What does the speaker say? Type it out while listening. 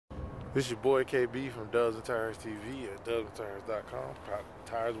This is your boy KB from Dubs and Tires TV at dubsandtires.com.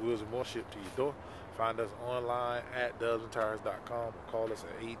 Tires, wheels, and more shipped to your door. Find us online at dubsandtires.com or call us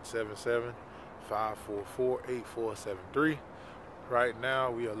at 877-544-8473. Right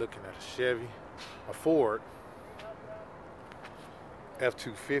now, we are looking at a Chevy, a Ford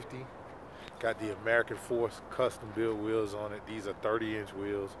F-250. Got the American Force custom build wheels on it. These are 30-inch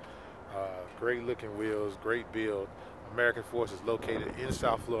wheels. Great looking wheels, great build. American Force is located in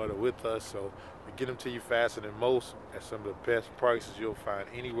South Florida with us, so we get them to you faster than most at some of the best prices you'll find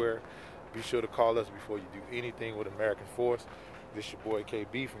anywhere. Be sure to call us before you do anything with American Force. This is your boy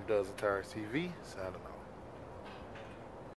KB from Dubs and Tires TV, signing off.